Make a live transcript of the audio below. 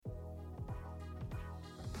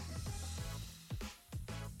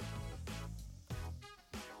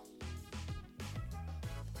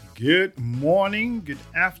Good morning, good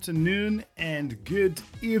afternoon, and good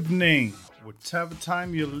evening. Whatever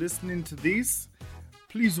time you're listening to this,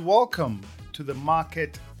 please welcome to the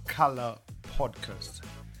Market Color Podcast.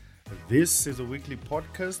 This is a weekly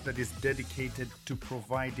podcast that is dedicated to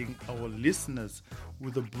providing our listeners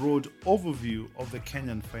with a broad overview of the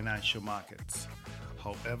Kenyan financial markets.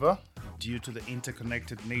 However, due to the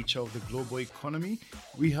interconnected nature of the global economy,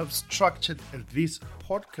 we have structured this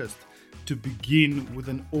podcast to begin with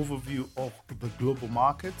an overview of the global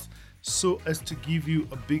markets so as to give you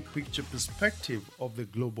a big picture perspective of the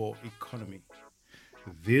global economy.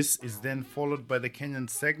 This is then followed by the Kenyan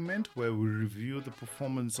segment where we review the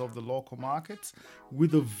performance of the local markets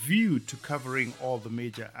with a view to covering all the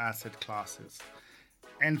major asset classes.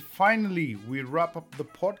 And finally, we wrap up the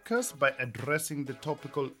podcast by addressing the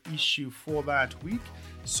topical issue for that week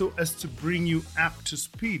so as to bring you up to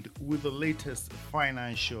speed with the latest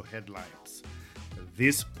financial headlines.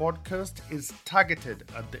 This podcast is targeted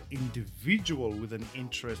at the individual with an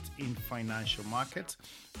interest in financial markets,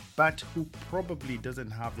 but who probably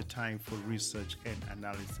doesn't have the time for research and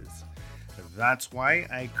analysis. That's why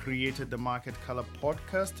I created the Market Color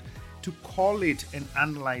Podcast to call it and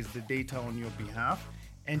analyze the data on your behalf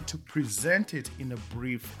and to present it in a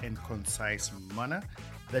brief and concise manner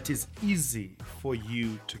that is easy for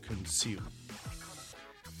you to consume.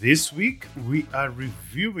 This week, we are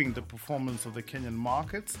reviewing the performance of the Kenyan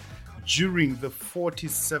markets during the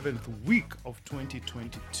 47th week of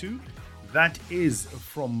 2022. That is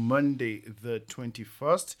from Monday the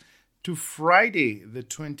 21st to Friday the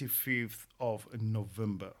 25th of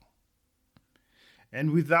November.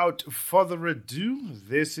 And without further ado,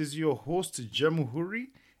 this is your host, Jamuhuri,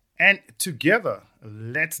 and together,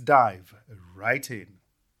 let's dive right in.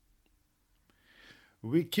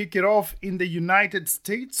 We kick it off in the United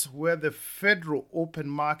States, where the Federal Open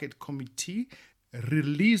Market Committee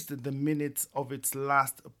released the minutes of its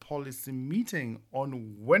last policy meeting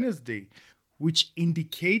on Wednesday, which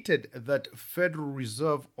indicated that Federal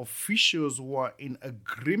Reserve officials were in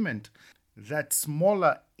agreement that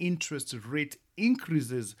smaller interest rate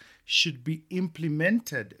increases should be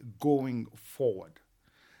implemented going forward.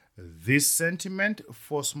 This sentiment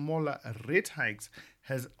for smaller rate hikes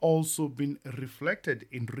has also been reflected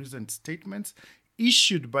in recent statements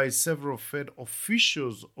issued by several Fed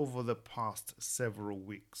officials over the past several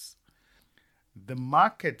weeks. The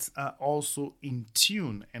markets are also in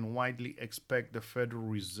tune and widely expect the Federal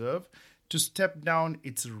Reserve to step down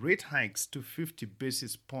its rate hikes to 50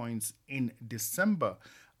 basis points in December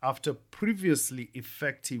after previously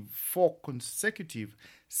effective 4 consecutive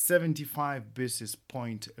 75 basis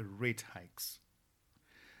point rate hikes.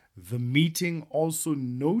 The meeting also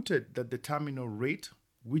noted that the terminal rate,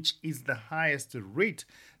 which is the highest rate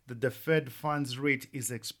that the Fed funds rate is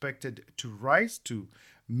expected to rise to,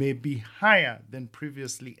 may be higher than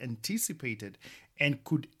previously anticipated and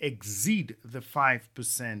could exceed the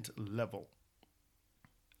 5% level.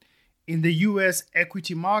 In the U.S.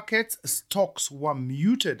 equity markets, stocks were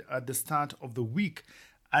muted at the start of the week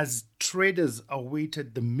as traders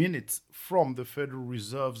awaited the minutes from the Federal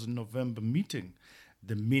Reserve's November meeting.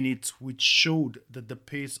 The minutes, which showed that the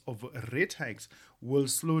pace of rate hikes will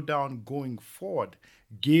slow down going forward,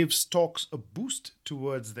 gave stocks a boost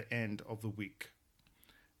towards the end of the week.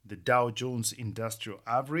 The Dow Jones Industrial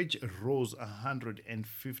Average rose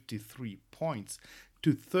 153 points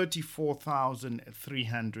to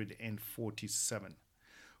 34,347,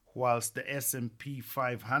 whilst the S&P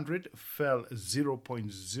 500 fell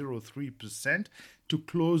 0.03% to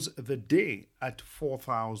close the day at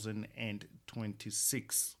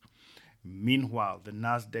 4,026. Meanwhile, the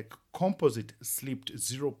Nasdaq Composite slipped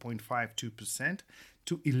 0.52%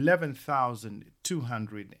 to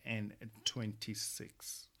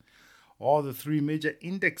 11,226. All the three major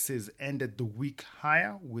indexes ended the week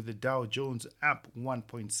higher, with the Dow Jones up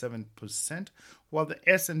 1.7%, while the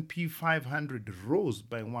S&P 500 rose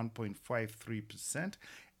by 1.53%,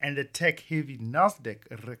 and the tech-heavy Nasdaq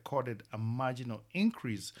recorded a marginal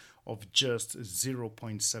increase of just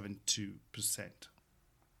 0.72%.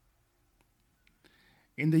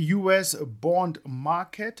 In the U.S. bond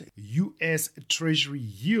market, U.S. Treasury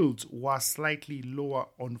yields were slightly lower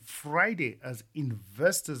on Friday as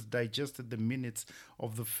investors digested the minutes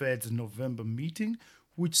of the Fed's November meeting,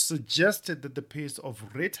 which suggested that the pace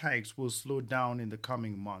of rate hikes will slow down in the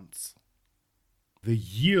coming months. The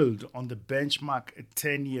yield on the benchmark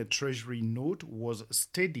 10-year Treasury note was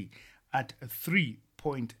steady at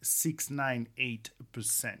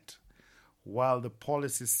 3.698%. While the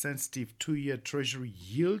policy-sensitive 2-year Treasury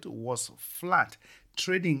yield was flat,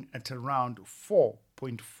 trading at around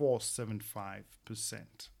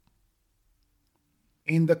 4.475%.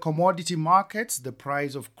 In the commodity markets, the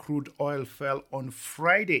price of crude oil fell on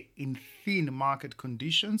Friday in thin market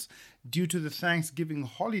conditions due to the Thanksgiving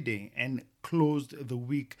holiday and closed the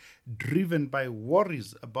week driven by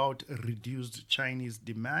worries about reduced Chinese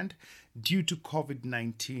demand due to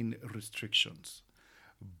COVID-19 restrictions.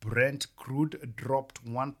 Brent crude dropped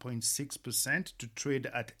 1.6% to trade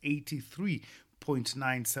at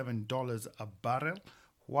 $83.97 a barrel,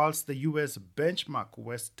 whilst the U.S. benchmark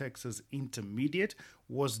West Texas Intermediate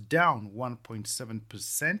was down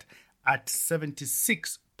 1.7% at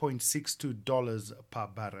 $76.62 per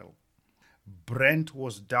barrel. Brent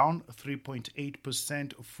was down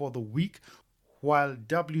 3.8% for the week, while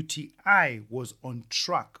WTI was on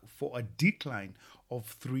track for a decline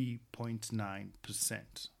of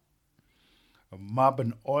 3.9%.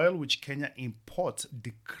 Marban oil, which Kenya imports,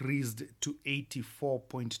 decreased to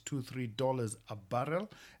 $84.23 a barrel,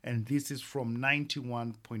 and this is from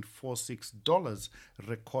 $91.46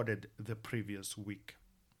 recorded the previous week.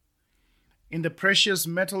 In the precious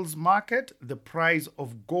metals market, the price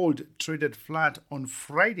of gold traded flat on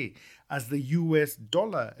Friday as the US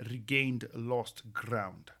dollar regained lost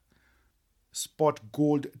ground. Spot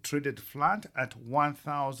gold traded flat at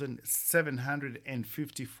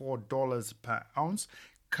 $1,754 per ounce,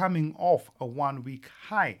 coming off a one-week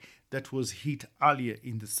high that was hit earlier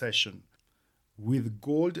in the session. With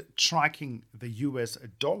gold tracking the US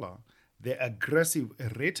dollar, the aggressive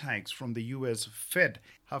rate hikes from the US Fed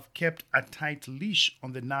have kept a tight leash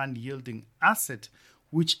on the non-yielding asset,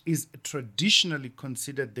 which is traditionally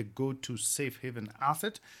considered the go-to safe haven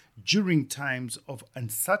asset during times of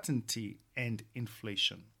uncertainty and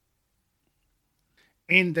inflation.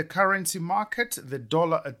 In the currency market, the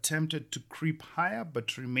dollar attempted to creep higher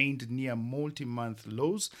but remained near multi-month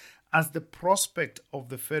lows as the prospect of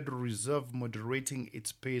the Federal Reserve moderating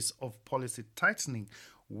its pace of policy tightening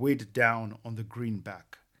weighed down on the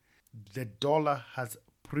greenback. The dollar has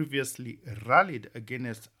previously rallied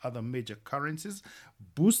against other major currencies,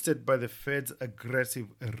 boosted by the Fed's aggressive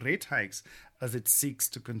rate hikes as it seeks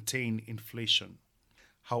to contain inflation.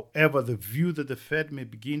 However, the view that the Fed may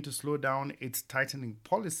begin to slow down its tightening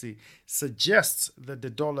policy suggests that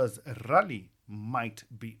the dollar's rally might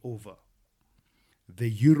be over. The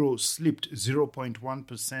euro slipped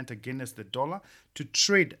 0.1% against the dollar to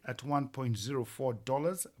trade at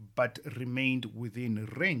 $1.04, but remained within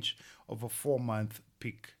range of a 4-month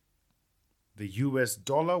peak. The US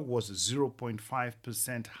dollar was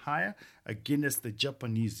 0.5% higher against the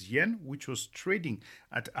Japanese yen, which was trading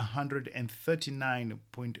at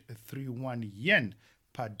 139.31 yen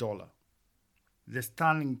per dollar. The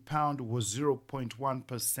sterling pound was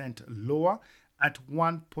 0.1% lower at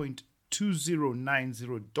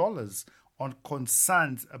 $1.2090 on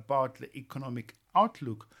concerns about the economic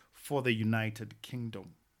outlook for the United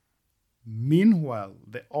Kingdom. Meanwhile,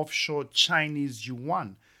 the offshore Chinese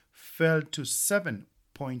yuan fell to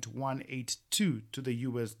 7.182 to the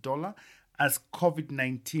US dollar as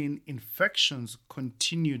COVID-19 infections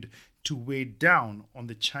continued to weigh down on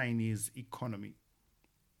the Chinese economy.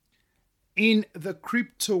 In the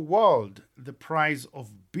crypto world, the price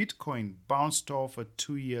of Bitcoin bounced off a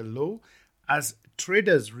 2-year low as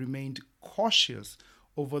traders remained cautious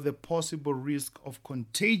over the possible risk of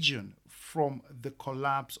contagion from the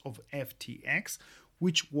collapse of FTX,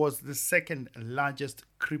 which was the second largest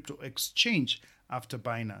crypto exchange after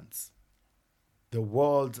Binance. The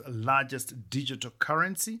world's largest digital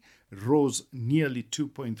currency rose nearly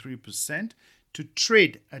 2.3% to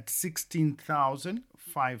trade at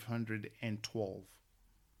 16,512.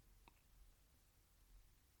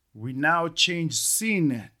 We now change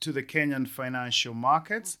scene to the Kenyan financial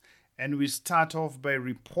markets, and we start off by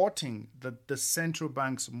reporting that the Central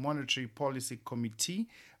Bank's Monetary Policy Committee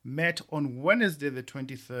met on Wednesday, the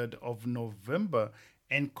 23rd of November,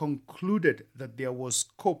 and concluded that there was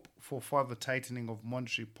scope for further tightening of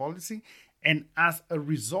monetary policy, and as a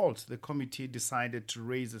result, the committee decided to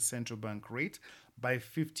raise the central bank rate by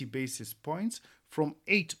 50 basis points from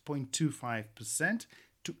 8.25%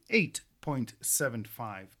 to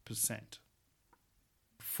 8.75%.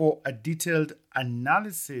 For a detailed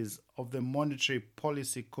analysis of the Monetary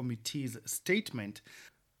Policy Committee's statement,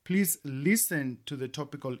 please listen to the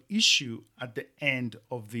topical issue at the end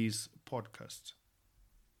of this podcast.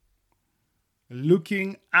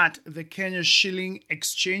 Looking at the Kenya shilling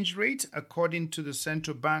exchange rate, according to the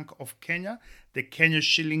Central Bank of Kenya, the Kenya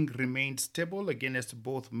shilling remained stable against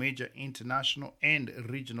both major international and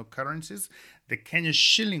regional currencies. The Kenya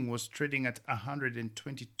shilling was trading at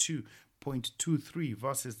 122.23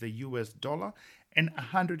 versus the US dollar and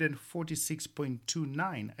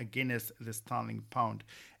 146.29 against the sterling pound.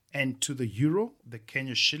 And to the euro, the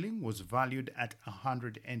Kenya shilling was valued at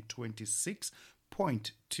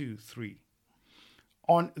 126.23.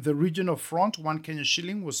 On the regional front, one Kenya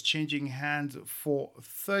shilling was changing hands for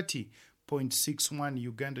 30.61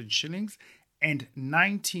 Ugandan shillings and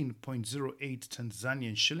 19.08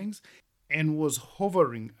 Tanzanian shillings, and was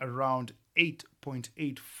hovering around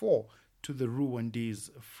 8.84 to the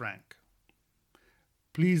Rwandese franc.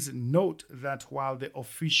 Please note that while the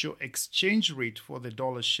official exchange rate for the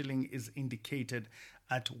dollar shilling is indicated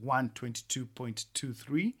at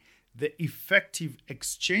 122.23, the effective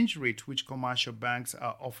exchange rate which commercial banks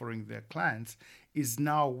are offering their clients is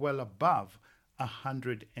now well above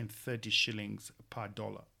 130 shillings per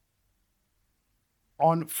dollar.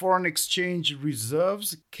 On foreign exchange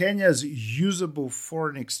reserves, Kenya's usable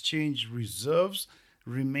foreign exchange reserves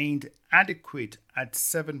remained adequate at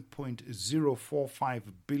 $7.045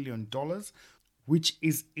 billion, which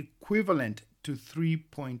is equivalent to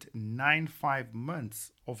 3.95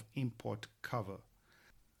 months of import cover.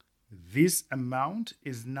 This amount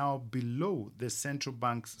is now below the central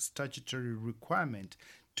bank's statutory requirement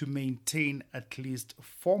to maintain at least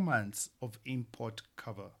 4 months of import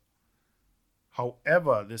cover.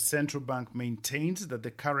 However, the central bank maintains that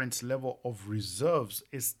the current level of reserves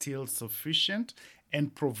is still sufficient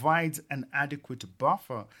and provides an adequate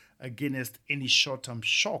buffer against any short-term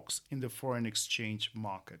shocks in the foreign exchange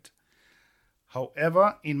market.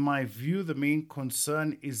 However, in my view, the main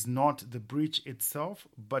concern is not the breach itself,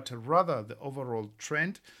 but rather the overall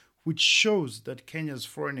trend, which shows that Kenya's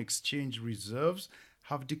foreign exchange reserves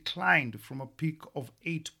have declined from a peak of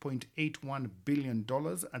 $8.81 billion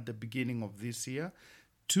at the beginning of this year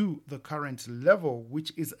to the current level,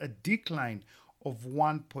 which is a decline of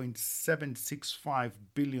 $1.765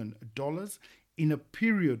 billion in a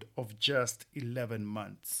period of just 11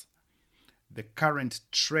 months. The current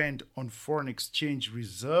trend on foreign exchange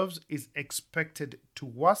reserves is expected to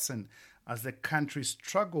worsen as the country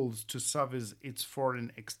struggles to service its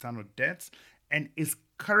foreign external debts and is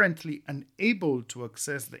currently unable to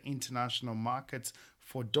access the international markets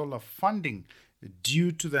for dollar funding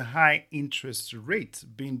due to the high interest rates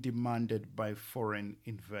being demanded by foreign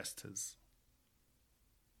investors.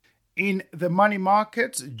 In the money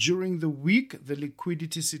markets, during the week, the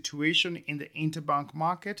liquidity situation in the interbank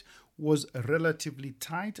market was relatively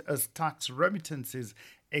tight as tax remittances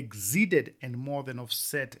exceeded and more than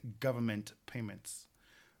offset government payments.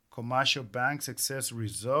 Commercial banks' excess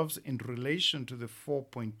reserves in relation to the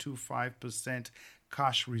 4.25%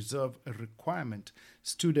 cash reserve requirement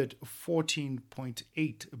stood at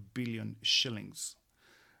 14.8 billion shillings.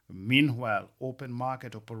 Meanwhile, open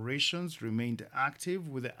market operations remained active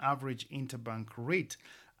with the average interbank rate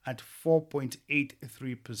at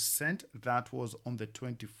 4.83%, that was on the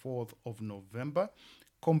 24th of November,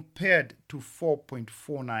 compared to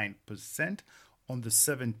 4.49% on the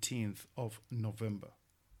 17th of November.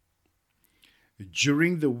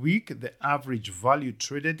 During the week, the average value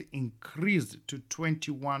traded increased to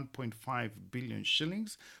 21.5 billion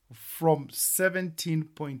shillings from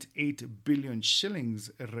 17.8 billion shillings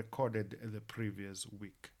recorded the previous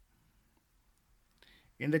week.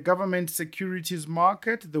 In the government securities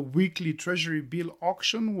market, the weekly Treasury bill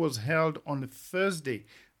auction was held on Thursday,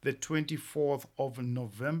 the 24th of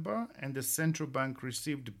November, and the central bank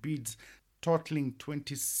received bids totaling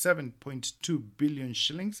 27.2 billion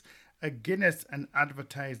shillings against an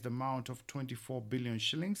advertised amount of 24 billion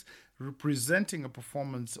shillings, representing a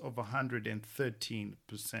performance of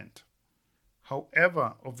 113%.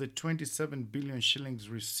 However, of the 27 billion shillings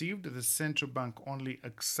received, the central bank only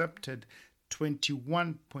accepted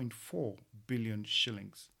 21.4 billion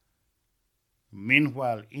shillings.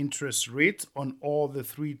 Meanwhile, interest rates on all the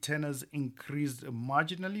three tenors increased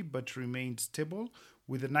marginally but remained stable,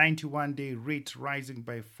 with the 91-day rate rising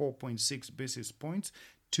by 4.6 basis points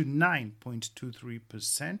to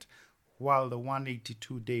 9.23%, while the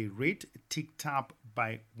 182-day rate ticked up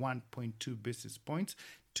by 1.2 basis points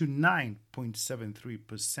to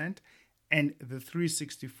 9.73%, and the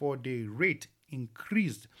 364-day rate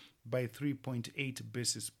increased by 3.8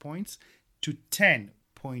 basis points to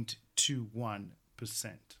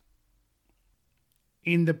 10.21%.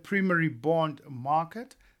 In the primary bond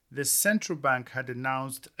market, the central bank had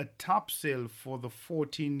announced a top sale for the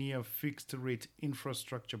 14-year fixed-rate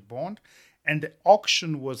infrastructure bond, and the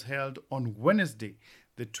auction was held on Wednesday,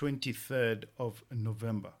 the 23rd of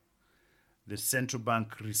November. The central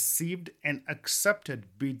bank received and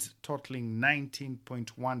accepted bids totaling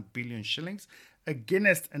 19.1 billion shillings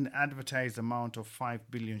against an advertised amount of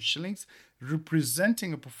 5 billion shillings,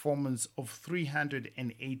 representing a performance of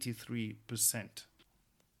 383%.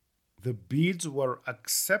 The bids were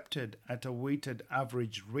accepted at a weighted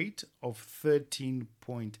average rate of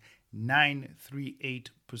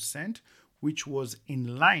 13.938%, which was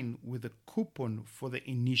in line with the coupon for the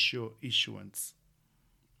initial issuance.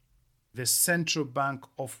 The Central Bank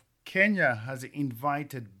of Kenya has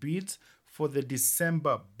invited bids for the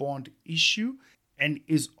December bond issue and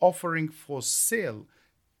is offering for sale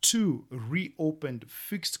 2 reopened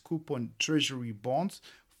fixed coupon treasury bonds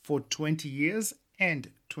for 20 years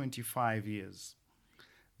and 25 years.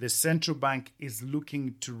 The central bank is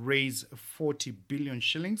looking to raise 40 billion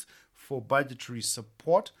shillings for budgetary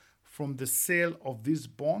support from the sale of these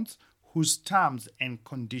bonds, whose terms and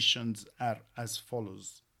conditions are as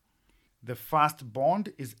follows. The first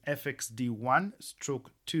bond is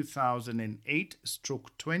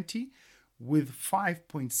FXD1/2008/20 with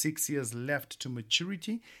 5.6 years left to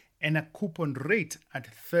maturity and a coupon rate at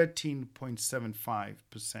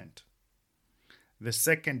 13.75%. The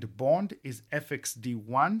second bond is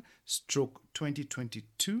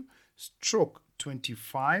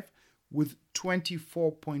FXD1/2022/25 with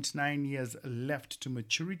 24.9 years left to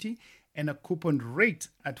maturity and a coupon rate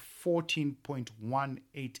at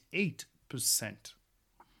 14.188%.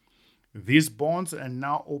 These bonds are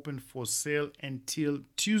now open for sale until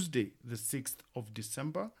Tuesday, the 6th of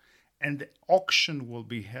December, and the auction will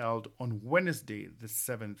be held on Wednesday, the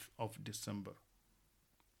 7th of December.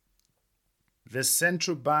 The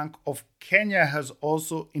Central Bank of Kenya has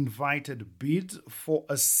also invited bids for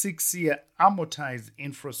a 6-year amortized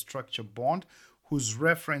infrastructure bond whose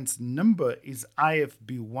reference number is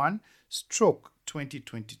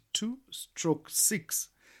IFB1/2022/6.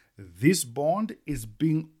 This bond is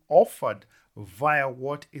being offered via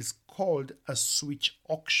what is called a switch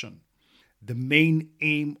auction. The main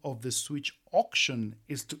aim of the switch auction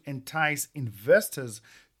is to entice investors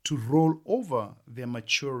to roll over their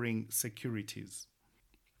maturing securities.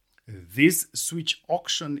 This switch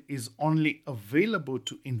auction is only available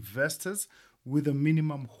to investors with a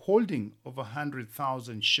minimum holding of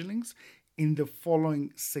 100,000 shillings in the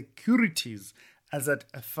following securities as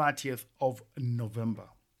at 30th of November.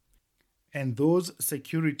 And those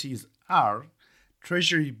securities are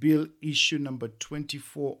Treasury Bill issue number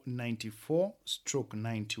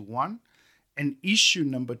 2494/91 and issue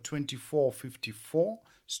number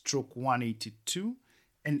 2454/182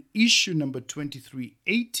 and issue number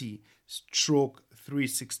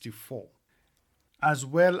 2380/364, as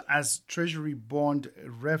well as Treasury Bond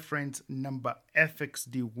reference number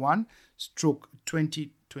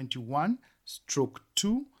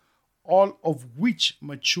FXD1/2021/2, all of which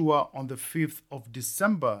mature on the 5th of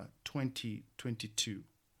December 2022.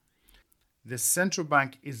 The central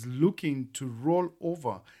bank is looking to roll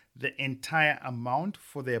over the entire amount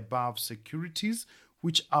for the above securities,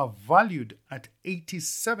 which are valued at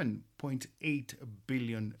 87.8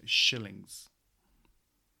 billion shillings.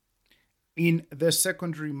 In the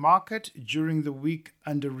secondary market, during the week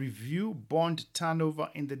under review, bond turnover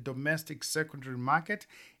in the domestic secondary market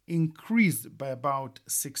increased by about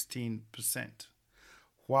 16%.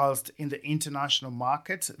 Whilst in the international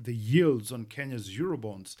markets, the yields on Kenya's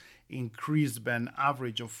Eurobonds increased by an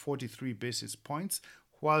average of 43 basis points,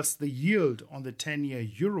 whilst the yield on the 10-year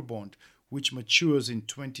Eurobond, which matures in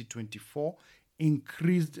 2024,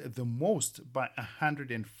 increased the most by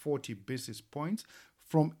 140 basis points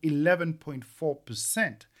from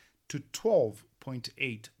 11.4% to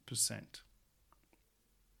 12.8%.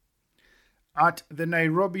 At the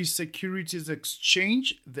Nairobi Securities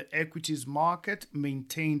Exchange, the equities market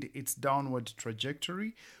maintained its downward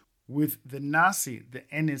trajectory, with the NASI, the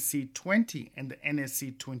NSE 20 and the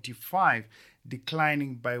NSE 25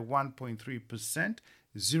 declining by 1.3%,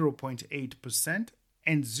 0.8%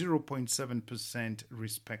 and 0.7%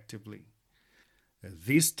 respectively.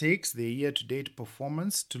 This takes the year-to-date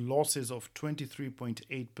performance to losses of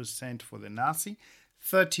 23.8% for the NASI,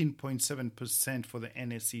 13.7% for the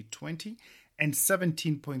NSE 20 and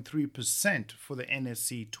 17.3% for the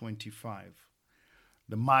NSE 25.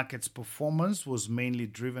 The market's performance was mainly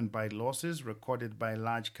driven by losses recorded by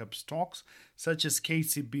large cap stocks such as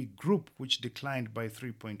KCB Group, which declined by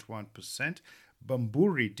 3.1%,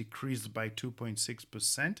 Bamburi decreased by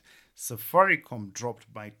 2.6%, Safaricom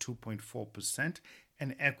dropped by 2.4%,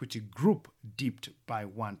 and Equity Group dipped by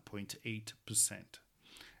 1.8%.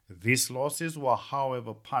 These losses were,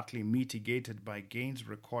 however, partly mitigated by gains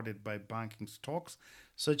recorded by banking stocks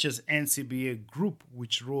such as NCBA Group,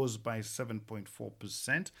 which rose by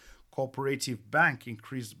 7.4%, Cooperative Bank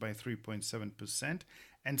increased by 3.7%,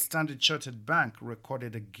 and Standard Chartered Bank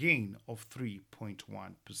recorded a gain of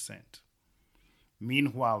 3.1%.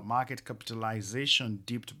 Meanwhile, market capitalization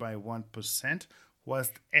dipped by 1%,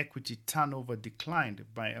 whilst equity turnover declined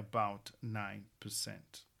by about 9%.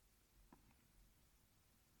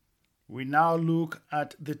 We now look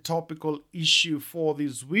at the topical issue for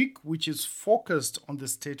this week, which is focused on the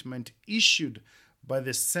statement issued by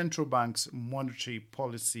the Central Bank's Monetary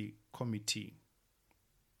Policy Committee.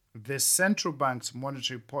 The Central Bank's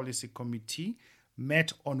Monetary Policy Committee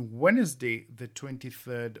met on Wednesday, the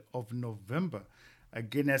 23rd of November,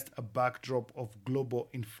 against a backdrop of global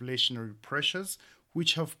inflationary pressures,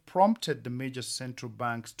 which have prompted the major central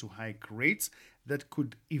banks to hike rates that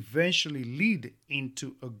could eventually lead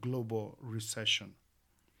into a global recession.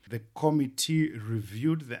 The committee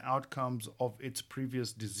reviewed the outcomes of its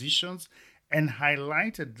previous decisions and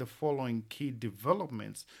highlighted the following key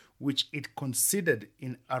developments which it considered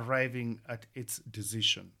in arriving at its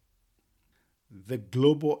decision. The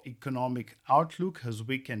global economic outlook has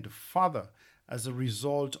weakened further as a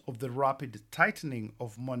result of the rapid tightening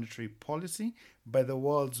of monetary policy by the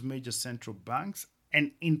world's major central banks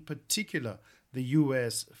and in particular the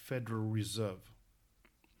US Federal Reserve.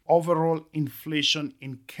 Overall inflation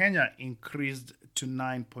in Kenya increased to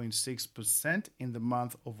 9.6% in the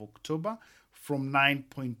month of October from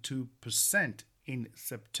 9.2% in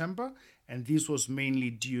September, and this was mainly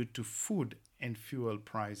due to food and fuel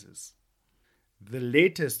prices. The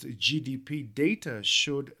latest GDP data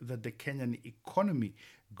showed that the Kenyan economy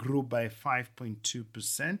grew by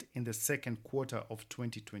 5.2% in the second quarter of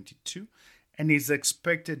 2022 and is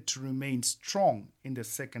expected to remain strong in the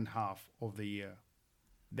second half of the year.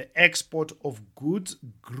 The export of goods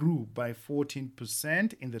grew by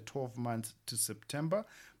 14% in the 12 months to September,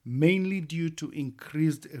 mainly due to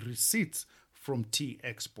increased receipts from tea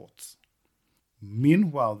exports.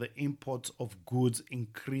 Meanwhile, the imports of goods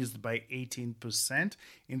increased by 18%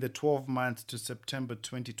 in the 12 months to September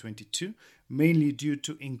 2022, mainly due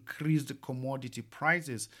to increased commodity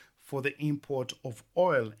prices for the import of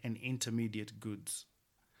oil and intermediate goods.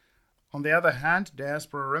 On the other hand,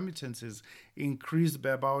 diaspora remittances increased by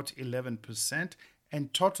about 11%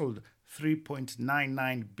 and totaled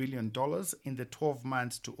 $3.99 billion in the 12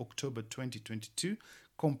 months to October 2022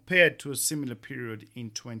 compared to a similar period in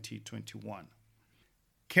 2021.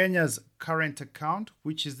 Kenya's current account,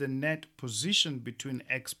 which is the net position between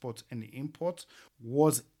exports and imports,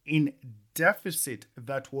 was in deficit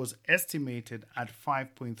that was estimated at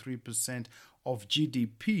 5.3% of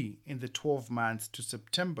GDP in the 12 months to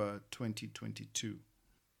September 2022.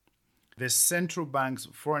 The central bank's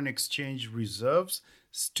foreign exchange reserves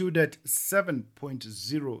stood at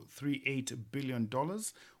 $7.038 billion,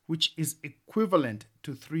 which is equivalent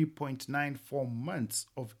to 3.94 months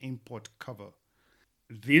of import cover.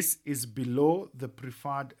 This is below the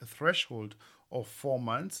preferred threshold of 4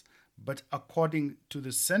 months, but according to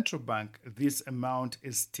the central bank, this amount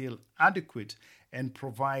is still adequate and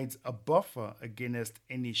provides a buffer against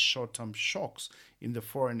any short-term shocks in the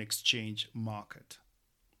foreign exchange market.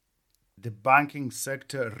 The banking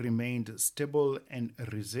sector remained stable and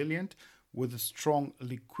resilient with strong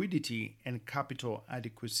liquidity and capital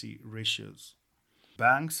adequacy ratios.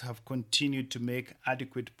 Banks have continued to make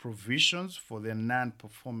adequate provisions for their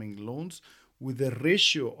non-performing loans, with the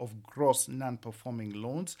ratio of gross non-performing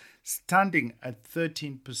loans standing at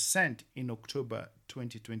 13% in October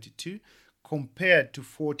 2022 compared to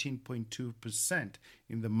 14.2%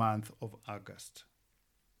 in the month of August.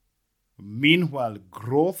 Meanwhile,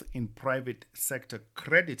 growth in private sector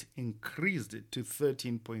credit increased to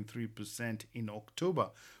 13.3% in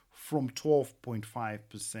October from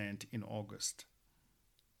 12.5% in August.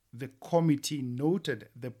 The committee noted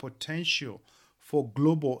the potential for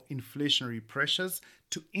global inflationary pressures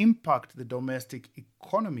to impact the domestic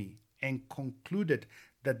economy and concluded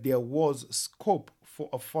that there was scope for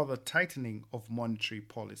a further tightening of monetary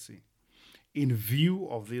policy. In view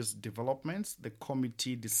of these developments, the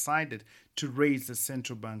committee decided to raise the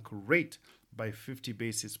central bank rate by 50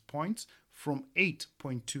 basis points from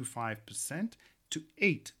 8.25% to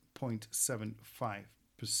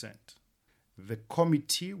 8.75%. The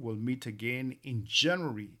committee will meet again in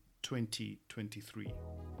January 2023.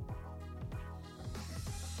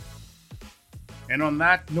 And on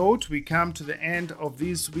that note, we come to the end of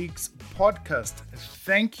this week's podcast.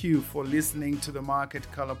 Thank you for listening to the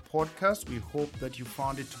Market Color podcast. We hope that you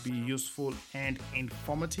found it to be useful and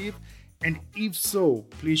informative. And if so,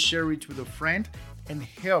 please share it with a friend and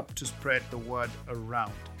help to spread the word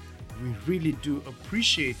around. We really do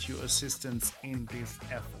appreciate your assistance in this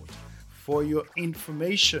effort. For your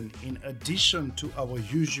information, in addition to our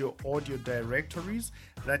usual audio directories,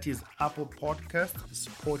 that is Apple Podcasts,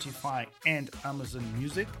 Spotify, and Amazon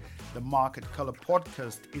Music, the Market Color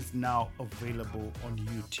podcast is now available on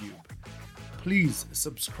YouTube. Please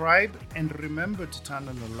subscribe and remember to turn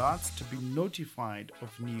on alerts to be notified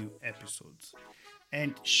of new episodes.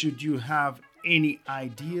 And should you have any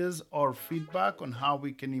ideas or feedback on how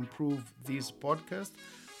we can improve this podcast,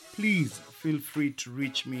 please feel free to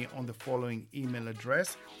reach me on the following email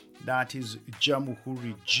address. That is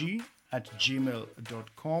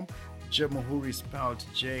jamuhuri@gmail.com. Jamuhuri spelled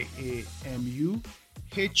JAMUHURI.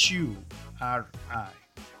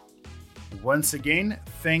 Once again,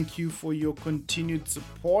 thank you for your continued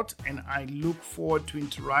support, and I look forward to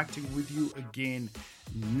interacting with you again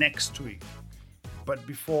next week. But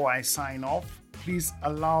before I sign off, please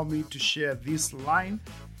allow me to share this line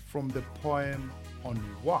from the poem on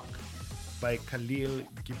Work by Khalil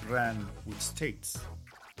Gibran, which states,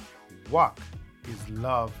 "Work is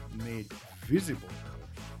love made visible.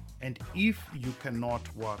 And if you cannot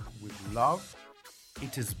work with love,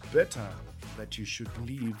 it is better that you should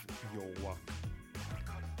leave your work."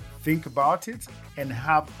 Think about it and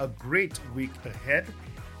have a great week ahead.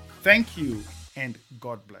 Thank you and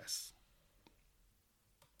God bless.